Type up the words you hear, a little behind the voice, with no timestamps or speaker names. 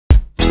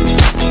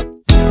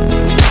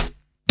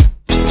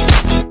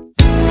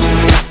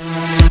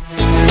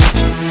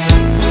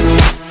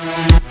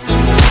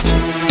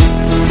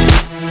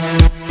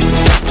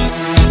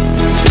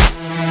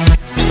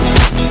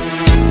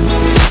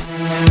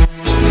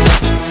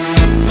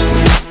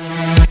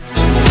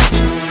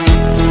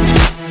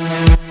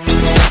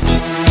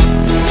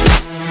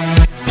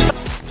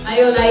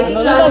you liking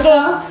Radhika?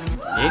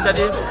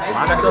 ఏంటది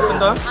మాకటి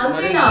వస్తుందో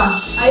అంతేనా?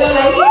 Are you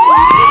liking?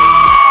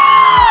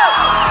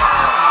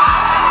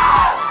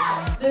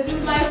 This is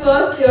my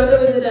first theatre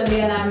visit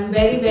and I'm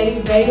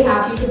very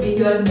happy to be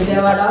here in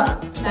Vijayawada.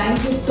 Thank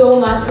you so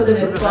much for the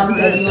response,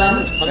 everyone.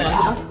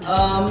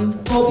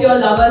 Hope you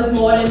all love us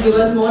more and give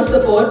us more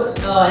support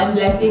and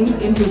blessings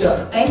in future.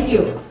 Thank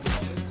you.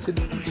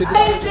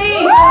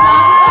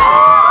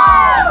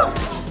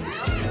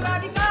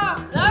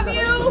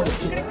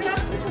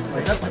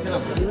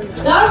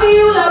 Love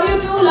you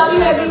too, love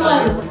you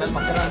everyone.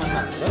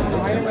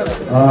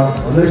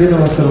 అందరికీ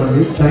నమస్కారం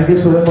అండి. Thank you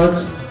so much.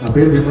 నా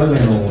పేరు విమల్,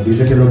 నేను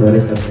బీజేపీలో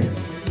డైరెక్టర్ని.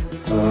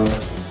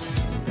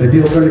 ప్రతి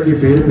ఒక్కరికి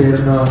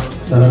పేరున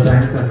చాలా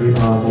థ్యాంక్స్ అండి.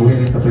 మా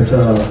మూవీని ఇంత పెద్ద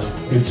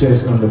హిట్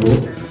చేసినందుకు.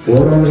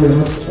 ఓవరాల్గా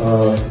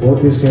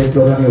బోత్ ది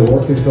స్టేట్స్లో కానీ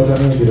ఓవర్సీస్లో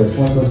కానీ the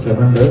response was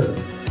tremendous.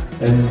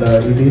 And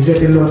ఈ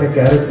డీజేటీలో అనే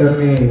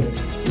క్యారెక్టర్ని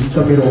ఇంత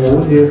మీరు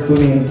ఓన్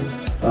చేసుకుని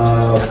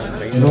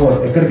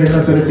ఎక్కడికి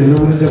వెళ్ళినా సరే టిల్లు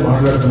గురించే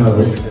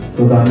మాట్లాడుతున్నారు.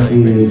 సో దానికి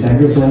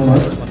థ్యాంక్ యూ సో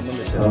మచ్.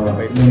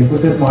 నేను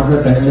ఎక్కువసేపు మాట్లాడే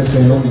టైం వేస్ట్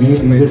చేయను. మీ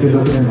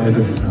డీజేటీలోకి నేను మైక్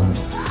ఇస్తున్నాను.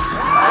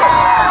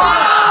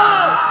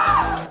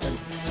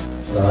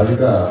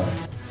 రాధిక,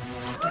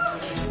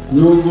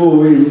 నువ్వు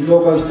ఇంట్లో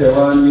ఒక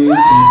శవాన్ని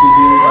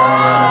సీసీటీవీ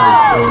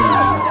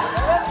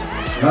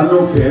నన్ను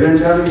పేరెంట్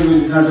గారికి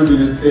పిలిచినట్టు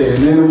పిలిస్తే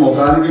నేను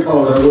ముఖానికి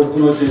పౌడర్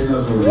కొట్టుకుని వచ్చేసిన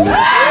చూడండి.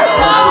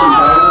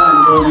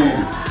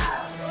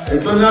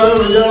 ఎట్లున్నారు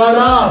Vijayawada?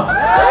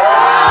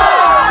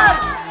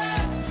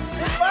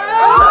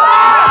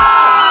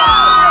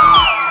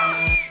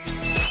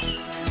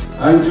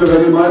 Thank you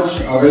very much.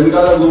 ఆ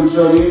వెనకాల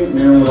కూర్చొని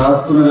మేము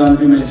రాసుకున్న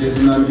దానికి, మేము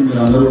చేసిన దానికి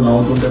మీరు అందరూ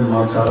నవ్వుతుంటే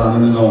మాకు చాలా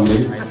ఆనందంగా ఉంది.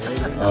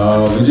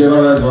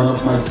 Vijayawada is one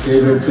of my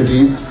favourite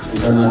cities.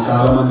 ఇక్కడ నాకు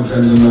చాలా మంది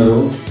ఫ్రెండ్స్ ఉన్నారు.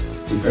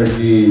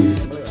 ఇక్కడికి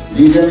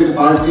వీకెండ్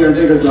పార్టీ అంటే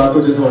ఇక్కడికి లాక్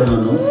వచ్చేసేవాడు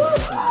నన్ను.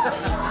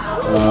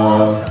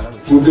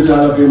 ఫుడ్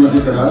చాలా ఫేమస్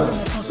ఇక్కడ.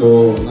 So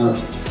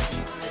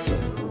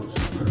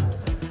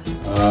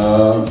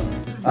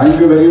thank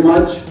you very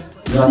much.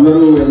 మీరు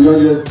అందరూ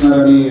ఎంజాయ్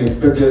చేస్తున్నారని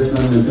ఎక్స్పెక్ట్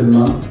చేస్తున్నాను. నేను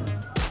సినిమా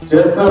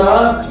చేస్తారా?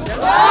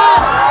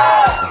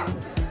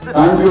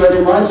 Thank you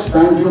very much.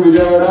 Thank you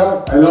Vijayawada.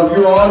 I love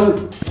you all.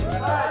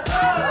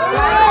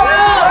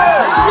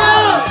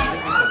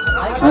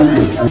 Thank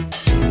you.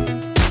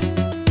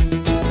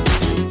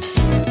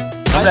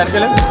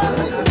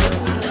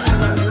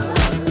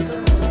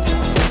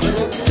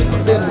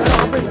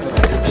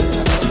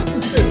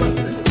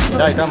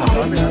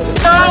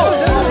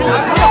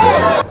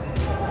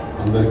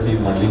 అందరికీ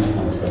మళ్ళీ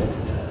నమస్కారం.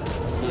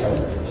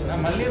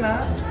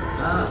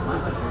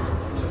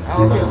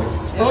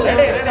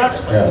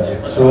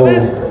 సో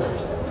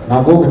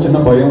నాకు ఒక చిన్న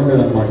భయం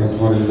ఉండేది అనమాట ఈ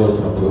సినిమా రిలీజ్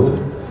అవుతున్నప్పుడు.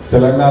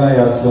 తెలంగాణ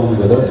యాసలో ఉంది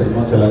కదా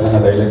సినిమా, తెలంగాణ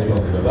డైలెక్ట్లో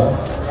ఉంది కదా,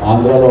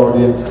 ఆంధ్రాలో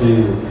ఆడియన్స్కి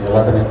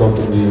ఎలా కనెక్ట్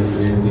అవుతుంది,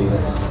 ఏంటి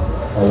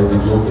వాళ్ళకి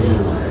జోకులు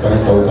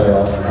కనెక్ట్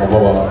అవుతాయా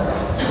అవ్వవా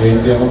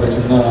ఏంటి అని ఒక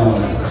చిన్న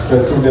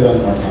స్ట్రెస్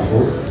ఉండేదన్నమాట నాకు.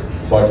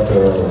 బట్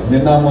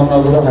నిన్న మొన్న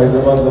కూడా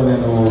హైదరాబాద్లో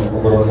నేను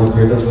ఒక 2-3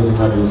 థియేటర్స్లో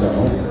సినిమా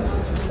చూశాను.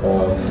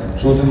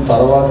 చూసిన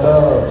తర్వాత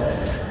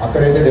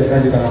అక్కడైతే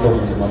డెఫినెట్లీ కనెక్ట్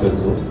అవుతుంది సినిమా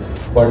తెలుసు.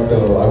 But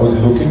I was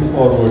looking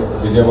forward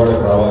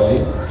విజయవాడకి రావాలి,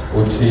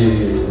 వచ్చి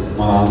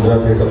మన ఆంధ్ర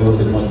థియేటర్లో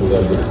సినిమా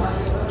చూడాలి.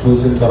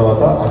 చూసిన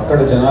తర్వాత అక్కడ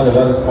జనాలు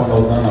ఎలా రెస్పాండ్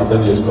అవుతున్నారని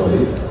అర్థం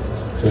చేసుకోవాలి.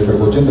 సో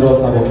ఇక్కడికి వచ్చిన తర్వాత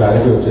నాకు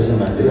క్లారిటీ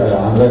వచ్చేసిందండి. అది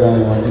ఆంధ్ర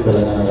కానివ్వండి,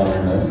 తెలంగాణ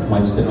కానివ్వండి,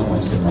 మంచి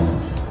cinema.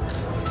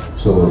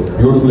 So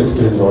beautiful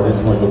experience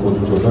audience మధ్యలో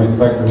కూర్చొని చూడటం.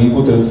 ఇన్ఫ్యాక్ట్ మీకు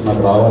తెలుసు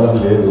నాకు రావాలని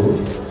లేదు,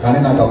 కానీ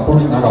నాకు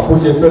అప్పుడు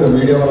చెప్పారు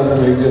మీడియా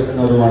వాళ్ళందరూ వెయిట్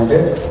చేస్తున్నారు అంటే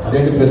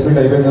అదేంటి ప్రెస్ మీట్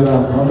అయిపోయింది కదా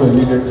అనుకున్నాం. సో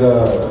ఇమీడియట్గా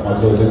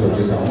మధ్యలో వదిలేసి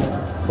వచ్చేసాము.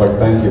 But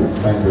thank you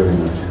very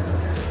much.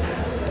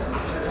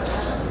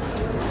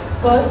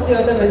 First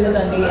theatre visit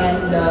andi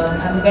and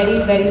I'm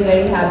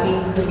very happy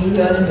to be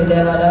here in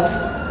Vijayawada.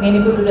 నేను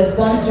ఇప్పుడు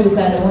రెస్పాన్స్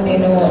చూశాను.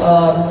 నేను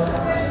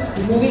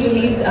మూవీ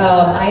రిలీజ్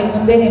అయిన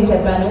ముందే నేను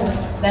చెప్పాను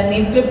that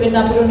నేను స్క్రిప్ట్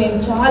విన్నప్పుడు నేను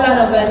చాలా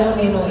నవ్వాను,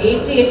 నేను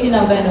ఏడ్చి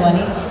నవ్వాను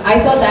అని. I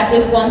saw that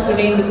response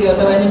today in the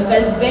theatre and it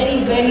felt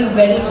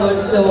very good.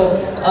 So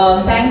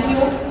thank you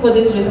for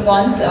this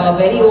response.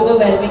 Very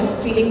overwhelming,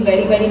 feeling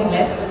very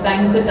blessed.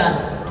 Thanks a ton.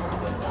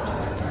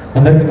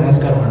 అందరికీ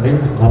నమస్కారం అండి.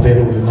 నా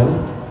పేరు విమల్,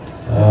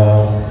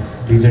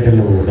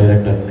 డీజేటీలో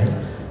డైరెక్టర్ని.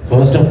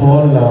 First of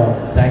all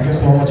thank you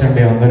so much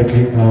అండి అందరికీ,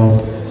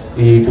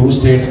 ఈ 2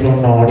 స్టేట్స్లో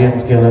ఉన్న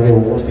ఆడియన్స్కి అలాగే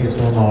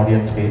ఓవర్సీస్లో ఉన్న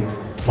ఆడియన్స్కి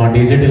మా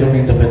డీజేటీలోని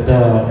ఇంత పెద్ద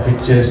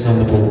హిట్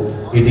చేసినందుకు.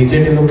 ఈ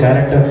డీజేటీలో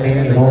క్యారెక్టర్ని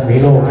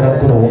మీలో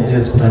ఒకడనుకుని ఓన్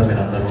చేసుకున్నారు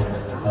మీరు అందరూ.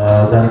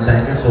 దానికి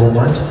థ్యాంక్ యూ సో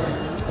మచ్.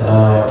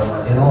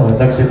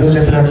 ఇందాక సిద్ధు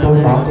చెప్పినట్టు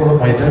నాకు కూడా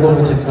మా ఇద్దరికి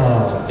ఒక చిన్న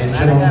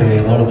టెన్షన్ ఉంది.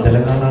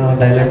 తెలంగాణ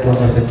డైలెక్ట్లో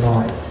ఉన్న సినిమా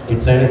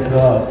ఇటు సైడ్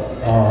ఎట్లా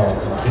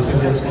రిసీవ్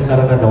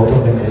చేసుకుంటారన్న డౌట్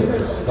ఉండింది.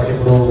 బట్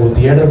ఇప్పుడు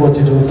థియేటర్కి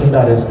వచ్చి చూస్తుంటే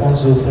ఆ రెస్పాన్స్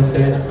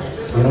చూస్తుంటే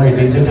ఈ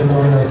డీజేటీలో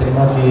ఉన్న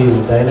సినిమాకి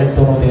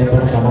డైలెక్ట్తోనో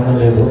దేనితోనో సంబంధం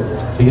లేదు,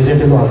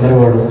 డీజేటీలో అందరి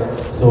వాడు.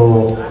 So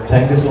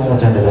thank you so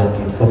much అండి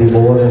దానికి for the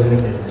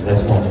overwhelming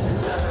response.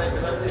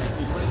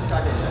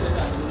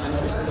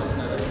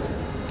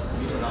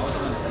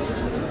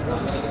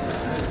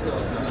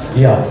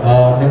 Yeah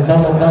నిన్న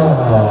మొన్న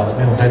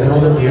మేము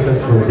హైదరాబాద్లో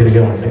థియేటర్స్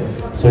తిరిగామండి.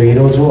 సో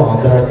ఈరోజు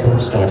ఆంధ్ర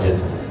టూర్ స్టార్ట్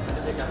చేసాం.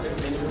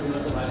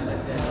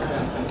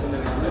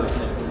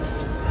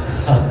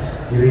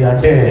 ఇది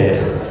అంటే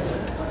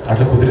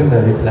అట్లా కుదిరింది,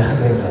 అది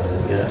ప్లాన్ ఏం కాదు.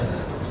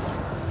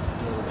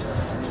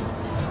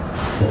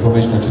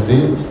 ఇన్ఫర్మేషన్ వచ్చింది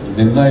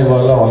నిన్న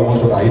ఇవాళ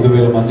ఆల్మోస్ట్ ఒక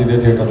 5,000 మంది ఇదే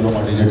థియేటర్లో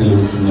మా digital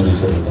cinema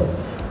చూసారంట.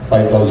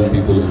 5,000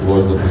 people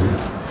watched the film.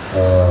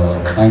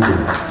 Thank you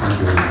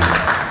very much.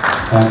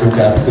 Thank you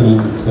Capital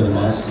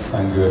Cinemas.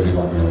 Thank you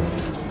everyone here.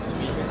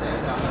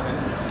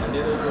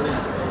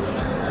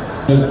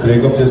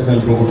 Breakup చేసుకుని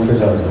వెళ్ళిపోకుంటే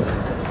చాలు సార్.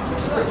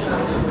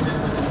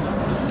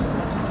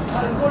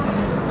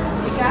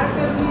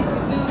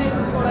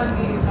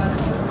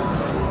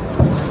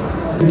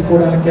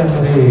 తీసుకోవడానికి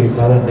అన్నది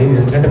కాదండి,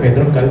 ఎందుకంటే మేము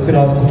ఇద్దరం కలిసి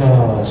రాసుకున్న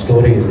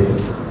స్టోరీ ఇది.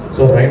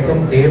 సో రైట్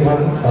ఫ్రమ్ డే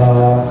 1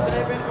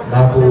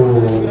 నాకు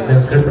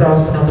నేను స్క్రిప్ట్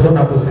రాస్తున్నప్పుడు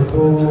నాకు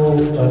సిద్ధు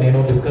నేను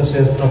డిస్కస్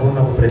చేస్తున్నప్పుడు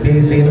నాకు ప్రతి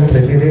సీను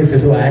ప్రతిదీ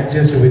సిద్ధు యాక్ట్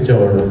చేసి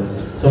చూపించేవాడు.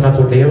 సో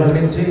నాకు డే 1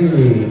 నుంచి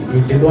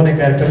ఈ టిల్లు అనే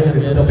క్యారెక్టర్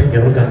సిద్ధు తప్ప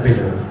ఇంకెవరు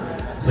కనిపించదు.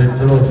 సో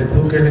ఇందులో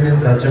సిద్ధుకి వెళ్ళి నేను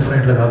కథ చెప్పడం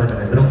ఇట్లా కాదండి,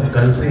 ఇద్దరం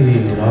కలిసి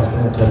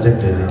రాసుకున్న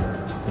సబ్జెక్ట్ ఇది.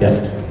 Yeah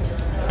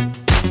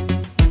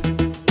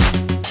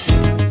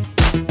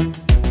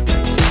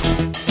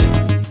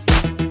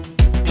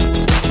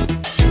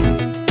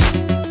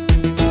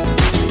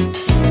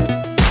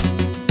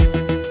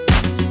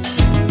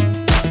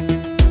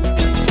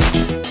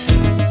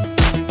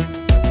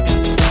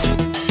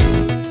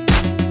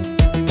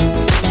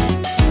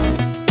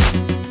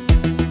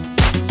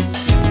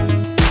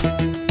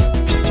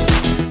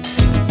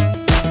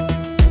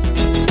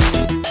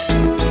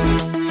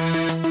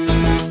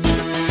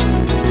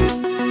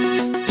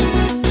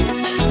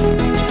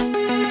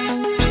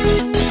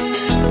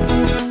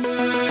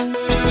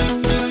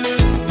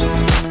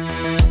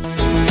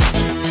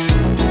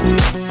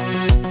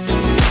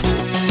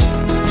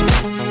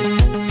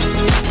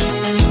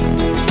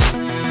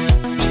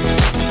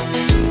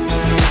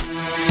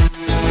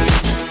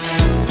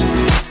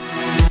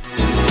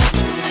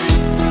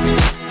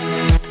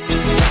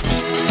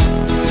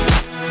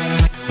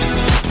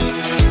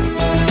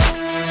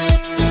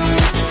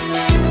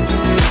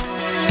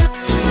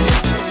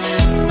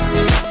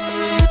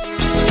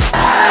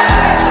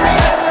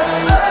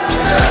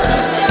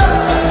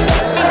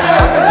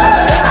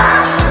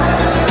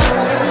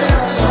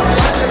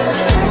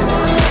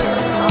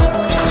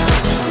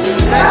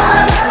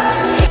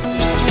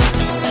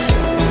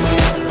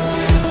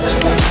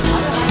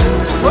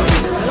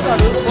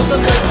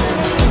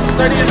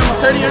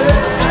Number 30